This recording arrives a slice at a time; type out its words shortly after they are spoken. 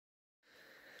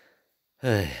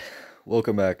Hey,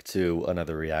 welcome back to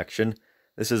another reaction.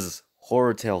 This is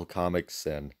HorrorTale Comics,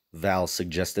 and Val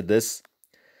suggested this.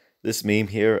 This meme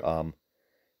here,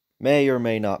 may or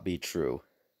may not be true.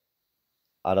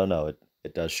 I don't know,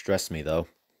 it does stress me, though,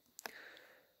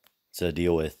 to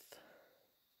deal with.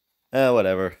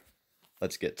 Whatever.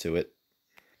 Let's get to it.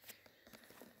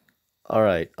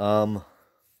 Alright,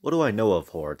 what do I know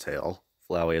of HorrorTale?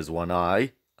 Flowey has one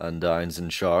eye, Undyne's in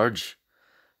charge,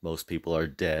 most people are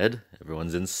dead,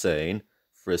 everyone's insane,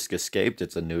 Frisk escaped,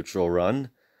 it's a neutral run.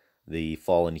 The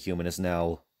fallen human is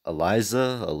now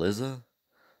Eliza?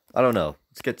 I don't know.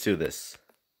 Let's get to this.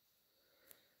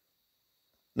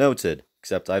 Noted,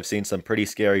 except I've seen some pretty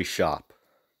scary shop.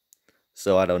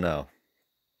 So I don't know.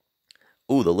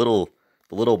 Ooh, the little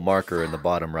marker in the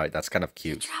bottom right, that's kind of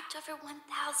You cute. dropped over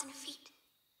 1,000 feet.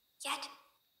 Yet,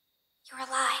 you're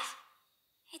alive.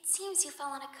 It seems you fell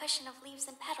on a cushion of leaves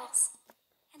and petals.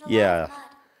 And a lot Yeah. of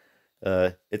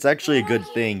mud. It's actually a Where are good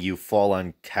you? thing you fall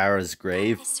on Kara's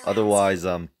grave. Darkness surrounds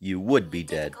Otherwise, you would be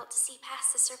dead. Difficult to see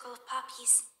past the circle of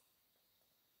poppies.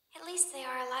 At least they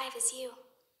are alive as you.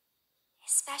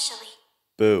 Especially.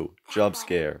 Boo. That Jump one.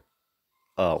 scare.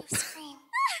 Oh. You scream.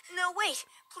 No, wait.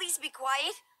 Please be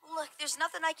quiet. Look, there's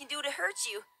nothing I can do to hurt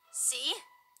you. See?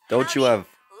 Don't you Howdy. have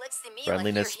Looks to me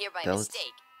friendliness like you're here by pellets?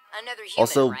 mistake. Another human,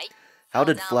 Also, right? how Fell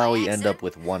did down by Flowey end up accident?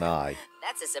 with one eye?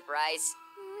 That's a surprise.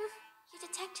 You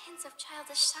detect hints of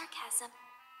childish sarcasm,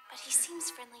 but he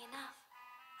seems friendly enough.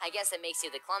 I guess it makes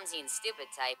you the clumsy and stupid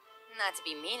type. Not to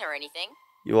be mean or anything.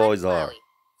 You but always are.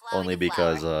 Flowey Only the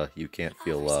flower. because, you can't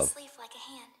feel Offers love. his sleeve like a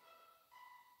hand.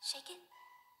 Shake it.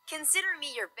 Consider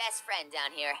me your best friend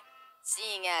down here.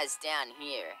 Seeing as down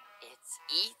here, it's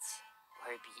eat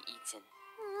or be eaten.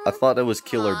 I thought it was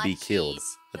kill or Aw, be killed.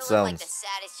 jeez. That You look like the sounds...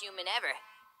 saddest human ever.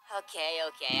 Okay,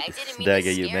 I didn't mean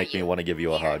Dagger, to you scare make me want to give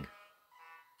you a Here. hug.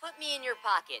 Put me in your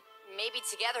pocket. Maybe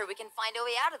together we can find a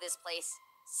way out of this place.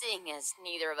 Seeing as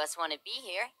neither of us want to be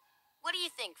here. What do you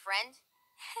think, friend?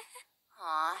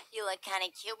 Aw, you look kind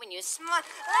of cute when you smile.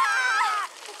 Ah!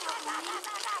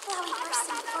 Flowey bursts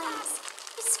into flames.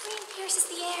 His scream pierces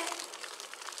the air.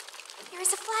 There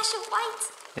is a flash of white.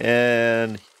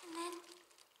 And And then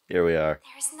here we are.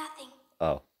 there is nothing.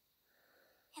 Oh.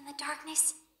 In the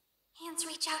darkness, hands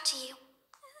reach out to you.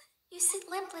 You sit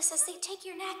limpless as they take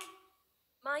your neck.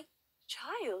 My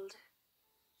child?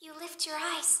 You lift your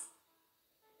eyes.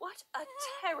 What a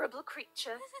terrible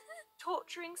creature.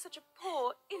 Torturing such a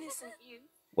poor, innocent youth.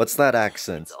 What's that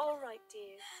accent? It's all right,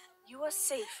 dear. You are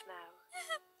safe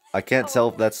now. I can't tell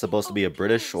if that's supposed to be a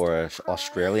British or an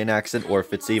Australian accent, or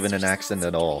if it's even an accent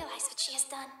at all. Realize what she has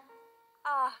done.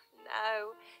 Ah,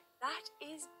 no. That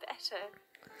is better.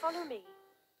 Follow me.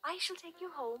 I shall take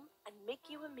you home and make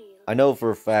you a meal. I know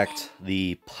for a fact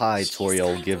the pie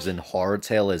tutorial gives in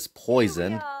HorrorTale is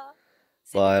poison, Here we are.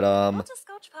 but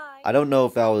Butterscotch pie. I don't know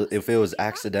if it was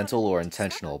accidental or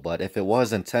intentional, but if it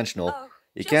was intentional, Oh,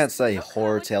 you just can't say look how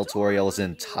HorrorTale tutorial is adorable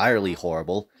you entirely are.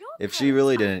 horrible. Your If she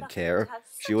really parents are didn't lucky care, to have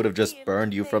she such would a have just dear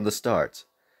burned you little from the baby. start.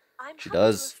 I'm She happy to have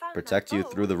does found protect that you bow.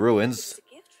 through the It ruins, was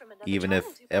a gift from another even child if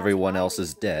who passed everyone by else is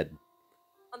recently. dead.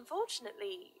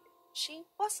 Unfortunately, she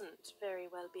wasn't very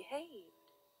well behaved.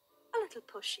 A little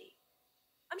pushy.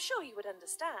 I'm sure you would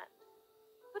understand.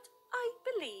 But I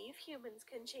believe humans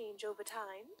can change over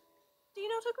time. Do you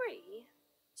not agree?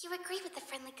 You agree with the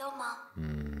friendly go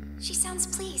mom. She sounds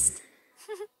pleased.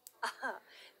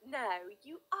 Now,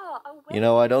 you are aware. You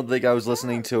know, I don't think I was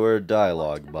listening to her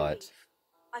dialogue, but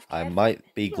I've I cared for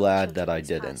might be young glad that children I these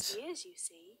past didn't. years, you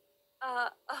see.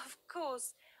 Of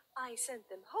course, I sent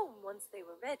them home once they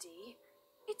were ready.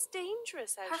 It's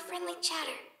dangerous out Her in the friendly world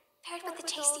chatter, today. paired What with the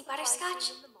with all tasty the butterscotch,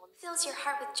 fighting and the monsters fills your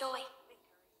heart with joy.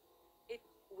 It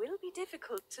will be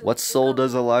difficult to What let you soul go.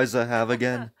 does Eliza have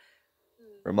again?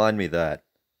 Remind me that.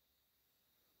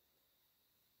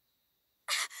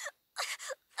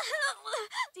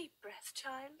 Deep breath,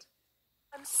 child.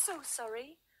 I'm so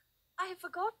sorry. I have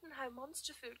forgotten how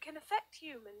monster food can affect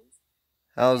humans.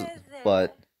 How's... There.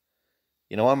 but...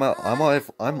 You know, I'm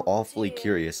awfully dear.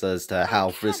 curious as to I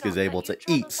how Frisk is cannot able let to you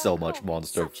travel eat so back much home in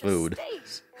monster such a food.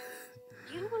 state.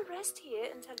 You will rest here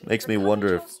until you Makes me recovered wonder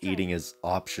your if eating strength. is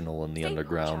optional in the Stay put,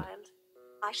 underground. child.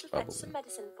 I shall fetch some Probably.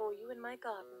 medicine for you in my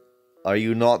garden. Are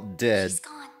you not dead? She's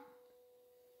gone.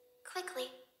 Quickly,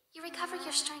 you recover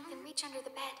your strength and reach under the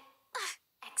bed.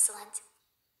 Excellent.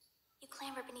 You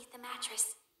clamber beneath the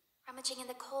mattress, rummaging in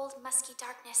the cold, musky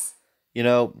darkness. You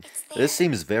know, It's this there.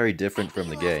 seems very different Right where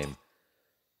from the you left game. it.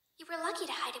 You were lucky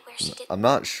to hide it where she didn't. I'm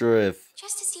not sure if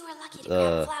Just as you were lucky to grab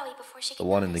the Flowey before she could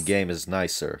one in the notice. game is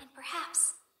nicer. And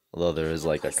perhaps Although there is in a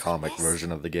like a place like comic this,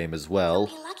 version of the game as you'll well.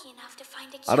 be lucky enough to find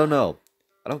a cure. I don't know.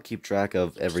 I don't keep track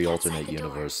of You every peek outside alternate the door.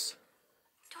 universe.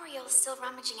 Toriel is still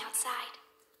rummaging outside.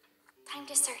 Time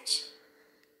to search.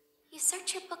 You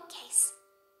search her bookcase,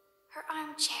 her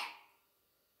armchair,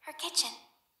 her kitchen.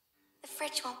 The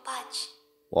fridge won't budge.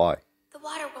 Why? The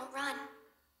water won't run.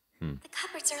 The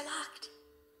cupboards are locked.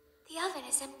 The oven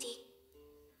is empty.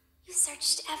 You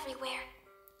searched everywhere.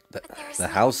 But there is The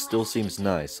nothing house still left you seems can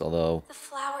do. nice, although The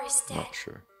flower is I'm dead. not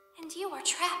sure. And you are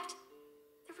trapped.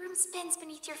 The room spins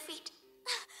beneath your feet.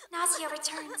 Nausea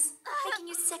returns, making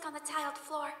you sick on the tiled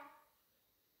floor.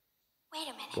 Wait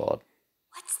a minute. God.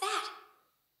 What's that?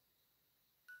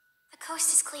 The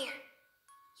coast is clear.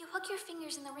 You hook your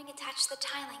fingers in the ring attached to the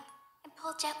tiling and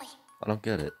pull gently. I don't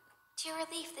get it. To your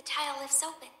relief, the tile lifts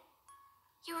open.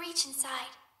 You reach inside.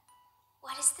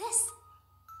 What is this?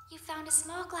 You found a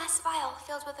small glass vial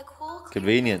filled with a cool, clear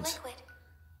Convenient. liquid.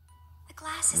 The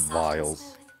glass is soft Vials.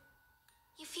 and smooth.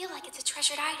 You feel like it's a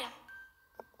treasured item.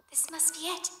 This must be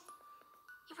it.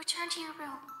 You return to your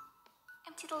room,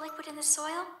 empty the liquid in the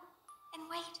soil, and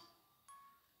wait.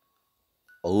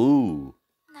 Ooh.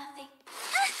 Nothing.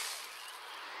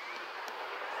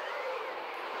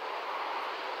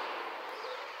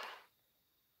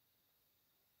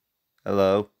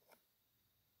 Hello.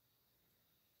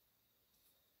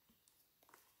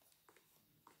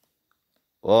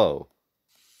 Whoa.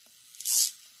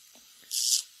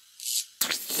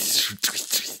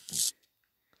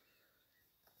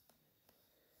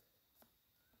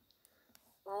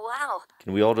 Wow.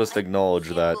 Can we all just I acknowledge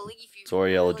can't that believe you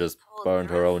Toriel really just pulled burned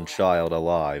her through own that. child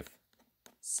alive?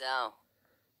 So,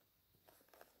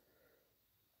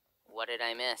 what did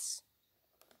I miss?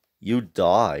 You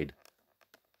died.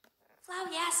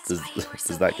 Flowey asks Does, why you were so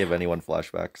does that give pale. anyone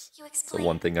flashbacks? You It's the explain.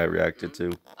 one thing I reacted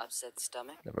to. Upset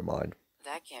stomach? Never mind.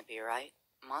 That can't be right.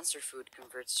 Monster food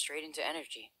converts straight into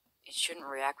energy. It shouldn't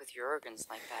react with your organs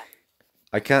like that.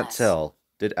 I can't Unless tell.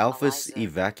 Did Alphys Eliza,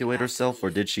 evacuate you have to herself or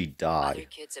leave. did she Other die?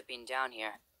 kids have been down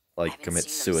here. Like Haven't commit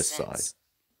seen them suicide? since.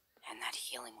 And that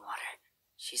healing water.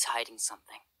 She's hiding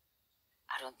something.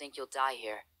 I don't think you'll die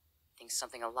here. I think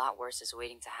something a lot worse is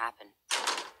waiting to happen.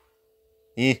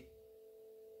 Eh.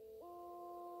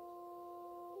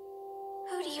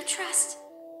 Who do you trust?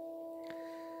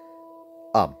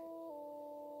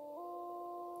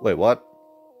 Wait, what?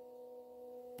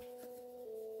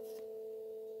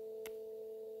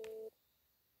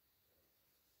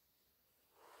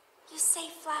 You say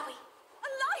Flowey.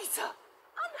 Eliza!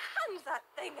 Unhand that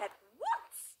thing at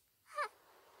once!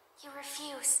 You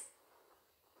refuse.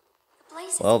 The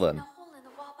blaze has Well eaten then. a hole in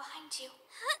the wall behind you.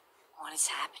 What is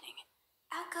happening?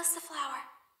 Out goes the flower.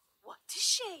 What a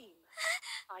shame.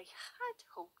 I had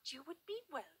hoped you would be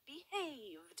well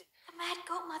behaved. The mad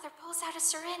goat mother pulls out a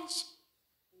syringe.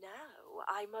 Now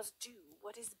I must do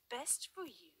what is best for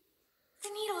you. The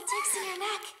needle digs in your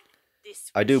neck.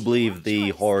 This I do was believe your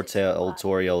the choice, HorrorTale little one.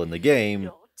 tutorial in the game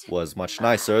Not was much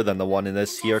mine. nicer than the one in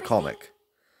this And here everything comic.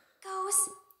 Goes.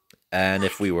 And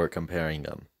if we were comparing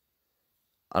them,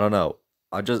 I don't know.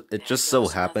 It There just so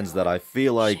goes happens another that I one.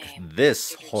 feel like Shame.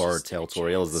 this Give her horror just a tale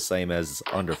tutorial is the chance. same as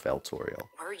Underfell tutorial.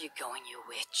 Where are you going, you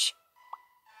witch?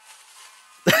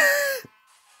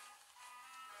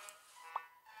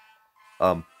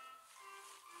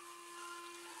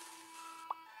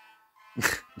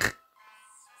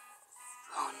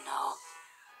 Oh no,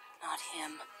 not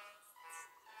him.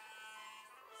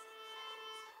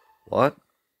 What?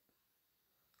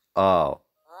 Oh,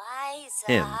 Liza.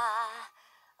 Him.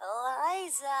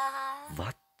 Eliza.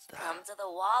 what? The, Come to the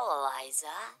wall,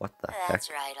 Eliza. what the That's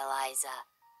heck? right, Eliza.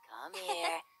 Come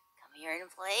here. Come here and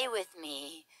play with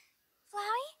me.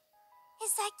 Flowey?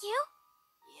 Is that you?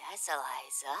 Yes,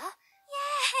 Eliza.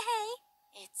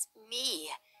 Yay! It's me,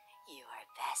 your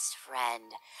best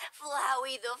friend,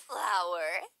 Flowey the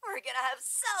Flower. We're gonna have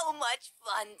so much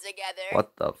fun together.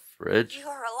 What the fridge?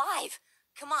 You're alive.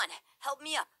 Come on, help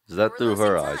me up. Is that We're through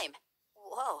her losing eyes? time.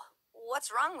 Whoa,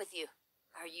 what's wrong with you?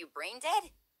 Are you brain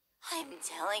dead? I'm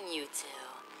telling you to.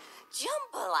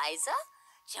 Jump, Eliza.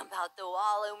 Jump out the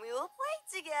wall and we will play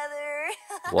together.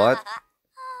 What?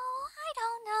 Oh, I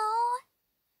don't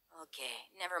know. Okay,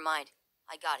 never mind.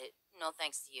 I got it. No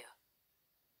thanks to you.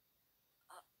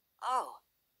 Oh,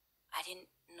 I didn't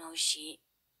know she...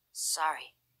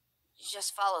 Sorry.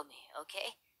 Just follow me,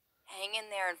 okay? Hang in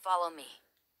there and follow me.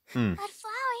 But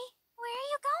Flowey, where are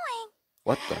you going?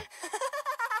 What the?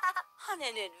 On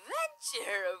an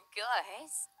adventure, of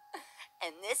course.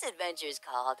 And this adventure's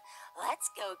called Let's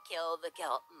Go Kill the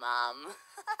Goat Mom.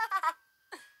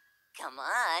 Come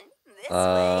on, this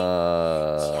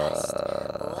way. Just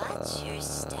watch your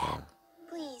step.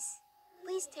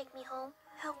 Please take me home.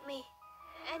 Help me.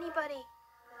 Anybody.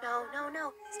 No.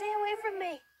 Stay away from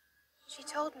me. She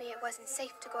told me it wasn't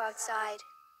safe to go outside.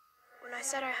 When I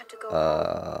said I had to go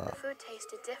home, the food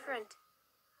tasted different.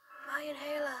 My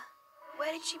inhaler.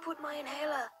 Where did she put my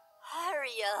inhaler?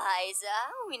 Hurry, Eliza.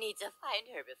 We need to find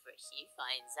her before she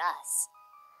finds us.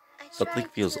 I Something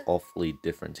tried feels to awfully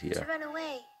different here. run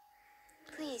away.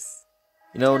 Please.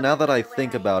 You know, Tell now me that I where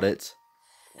think I about am. it,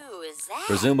 Who is that?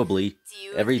 presumably, Do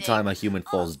you every think... time a human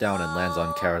falls down and lands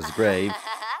on Kara's grave,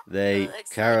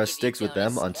 Looks Kara like if you sticks with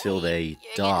don't them until escape, they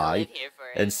you're gonna die. live here for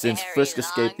a And since very Frisk long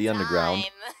escaped the underground,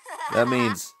 time. that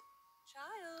means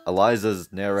Child, Eliza's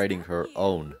is narrating that her you?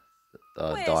 own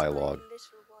Where's my dialogue little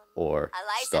one? or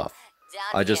Eliza, stuff.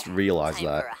 down I just here. realized Time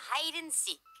that. for a hide and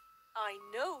seek. I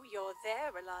know you're there,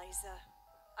 Eliza.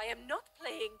 I am not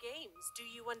playing games, do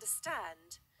you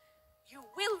understand? You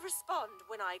will respond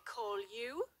when I call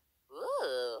you.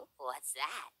 Ooh, what's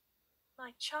that?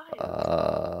 My child,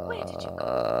 where did you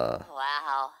go?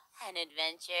 Wow, an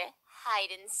adventure,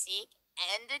 hide and seek,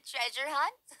 and a treasure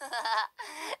hunt?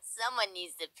 Someone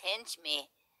needs to pinch me.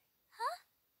 Huh?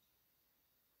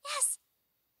 Yes!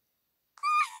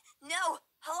 No!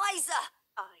 Eliza!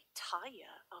 I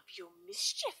tire of your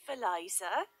mischief,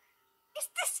 Eliza. Is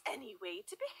this any way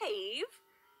to behave?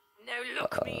 Now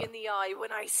look me in the eye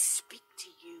when I speak to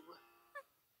you.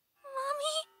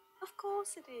 Mommy? Of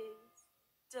course it is,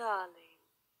 darling.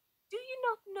 Do you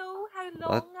not know how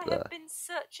What long I the- have been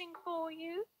searching for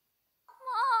you?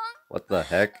 Mom? What the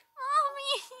heck?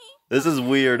 Mommy? This is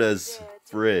weird as There, dear.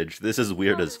 Fridge. This is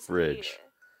weird Not as Fridge.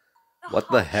 here. What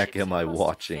the heck hardships am you I must have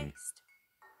watching? faced.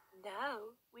 Now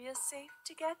we are safe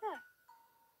together.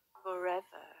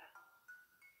 Forever.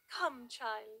 Come,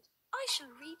 child. I shall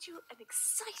read you an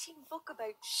exciting book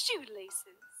about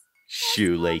shoelaces.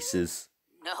 Shoelaces.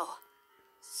 No.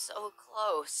 So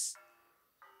close.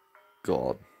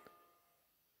 God.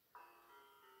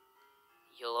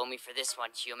 You'll owe me for this one,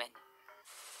 human.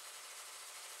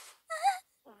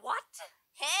 What?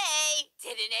 Hey!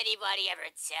 Didn't anybody ever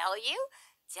tell you?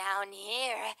 Down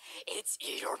here, it's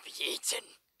eat or be eaten.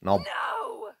 No.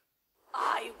 No!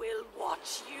 I will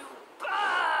watch you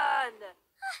burn!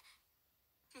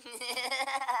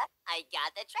 I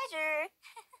got the treasure.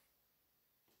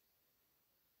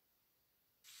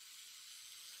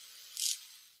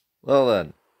 Well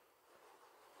then.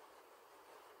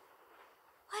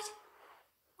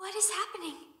 What is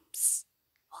happening? Psst.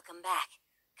 Welcome back.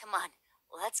 Come on,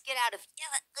 let's get out of...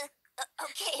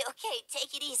 Okay,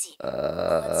 take it easy.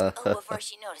 Let's go before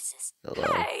she notices.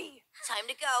 Hello. Hey! Time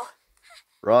to go.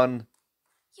 Run.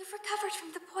 You've recovered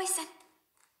from the poison.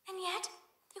 And yet,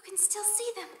 you can still see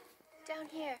them. Down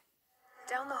here.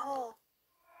 Down the hole.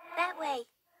 That way.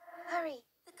 Hurry.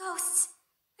 The ghosts.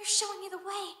 They're showing you the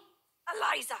way.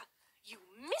 Eliza, you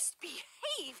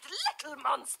misbehaved little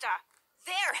monster!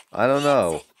 There! I don't the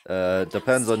know. exit.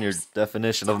 Depends on your Downstairs.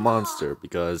 definition of Down the hall. monster,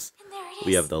 because And there it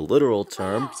we is. have the literal The way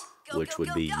term, out. Go, which go, would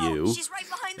go, be go. you, She's right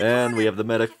behind the and we corner. have the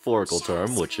metaphorical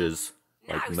term, which is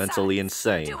like Now, mentally Sans,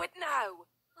 insane. Do it now!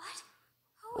 What?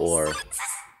 Who is Or that?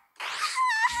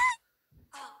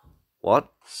 Oh,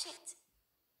 what? shit.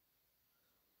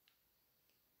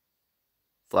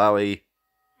 Flowey.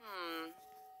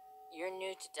 You're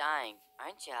new to dying,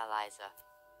 aren't you, Eliza?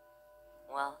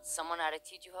 Well, someone ought to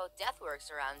teach you how death works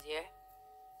around here.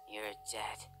 You're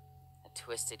dead. A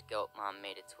twisted goat mom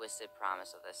made a twisted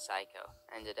promise with a psycho,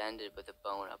 and it ended with a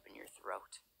bone up in your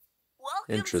throat.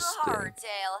 Welcome Interesting. to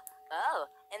HorrorTale.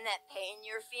 Oh, and that pain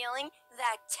you're feeling?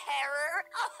 That terror?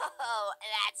 Oh,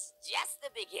 that's just the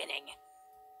beginning.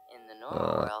 In the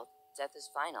normal world, death is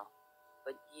final.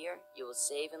 But here, you will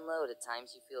save and load at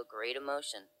times you feel great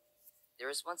emotion. There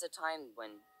was once a time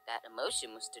when that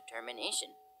emotion was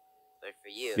determination. But for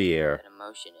you, Fear. that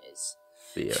emotion is...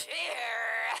 Fear.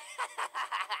 Fear!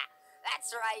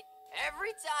 That's right. Every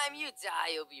time you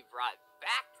die, you'll be brought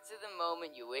back to the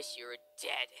moment you wish you were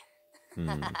dead.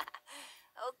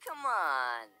 Oh, come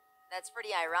on. That's pretty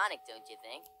ironic, don't you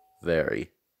think? Very.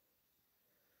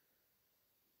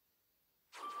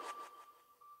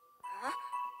 Huh?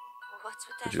 What's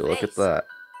with that Would you look at face? that?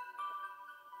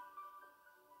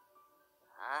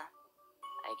 Huh?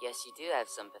 I guess you do have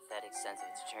some pathetic sense of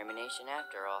determination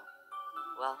after all.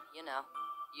 Well, you know,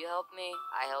 you helped me,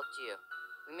 I helped you.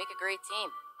 We make a great team.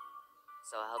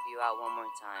 So I'll help you out one more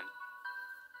time.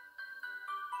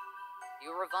 You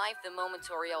revive the moment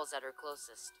Toriel's at her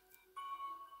closest.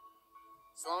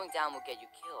 Slowing down will get you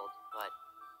killed, but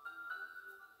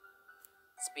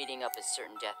speeding up is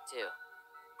certain death too.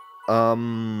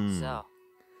 So,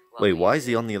 what Wait, will why you is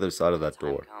he do on the other side of when that the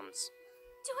time door? comes?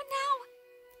 Do it now.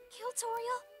 Kill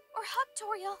Toriel or hug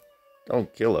Toriel.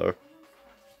 Don't kill her.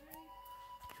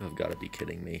 You've got to be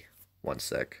kidding me. One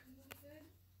sec.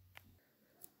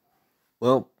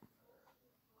 Well,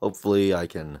 hopefully I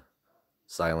can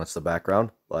silence the background,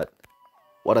 but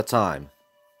what a time.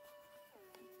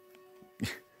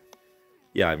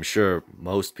 Yeah, I'm sure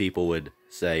most people would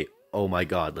say, oh my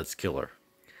god, let's kill her.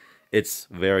 It's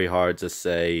very hard to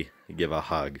say, give a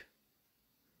hug.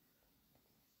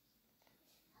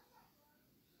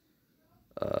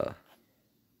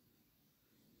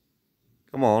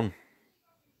 Come on.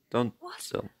 Don't... What?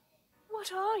 Don't.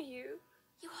 What are you?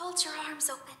 You hold your arms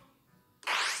open.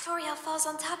 Toriel falls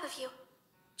on top of you,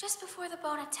 just before the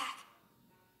bone attack.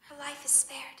 Her life is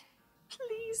spared.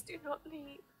 Please do not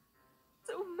leave.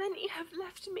 So many have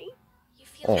left me. You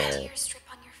feel the Aw. tears drip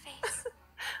on your face.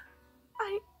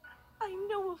 I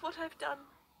know of what I've done,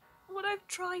 what I've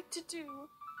tried to do.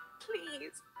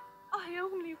 Please, I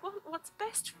only want what's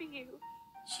best for you.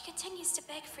 She continues to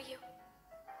beg for you,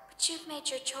 but you've made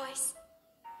your choice.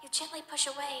 You gently push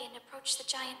away and approach the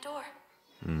giant door.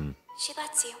 She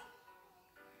lets you.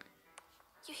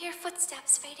 You hear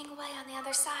footsteps fading away on the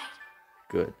other side.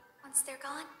 Good. Once they're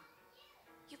gone,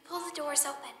 you pull the doors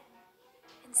open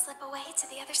and slip away to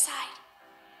the other side.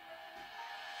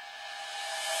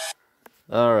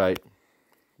 Alright.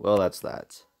 Well, that's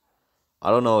that. I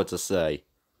don't know what to say.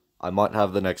 I might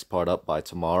have the next part up by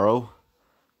tomorrow.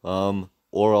 Or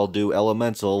I'll do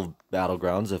Elemental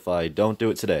Battlegrounds if I don't do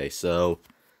it today. So,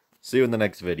 see you in the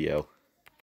next video.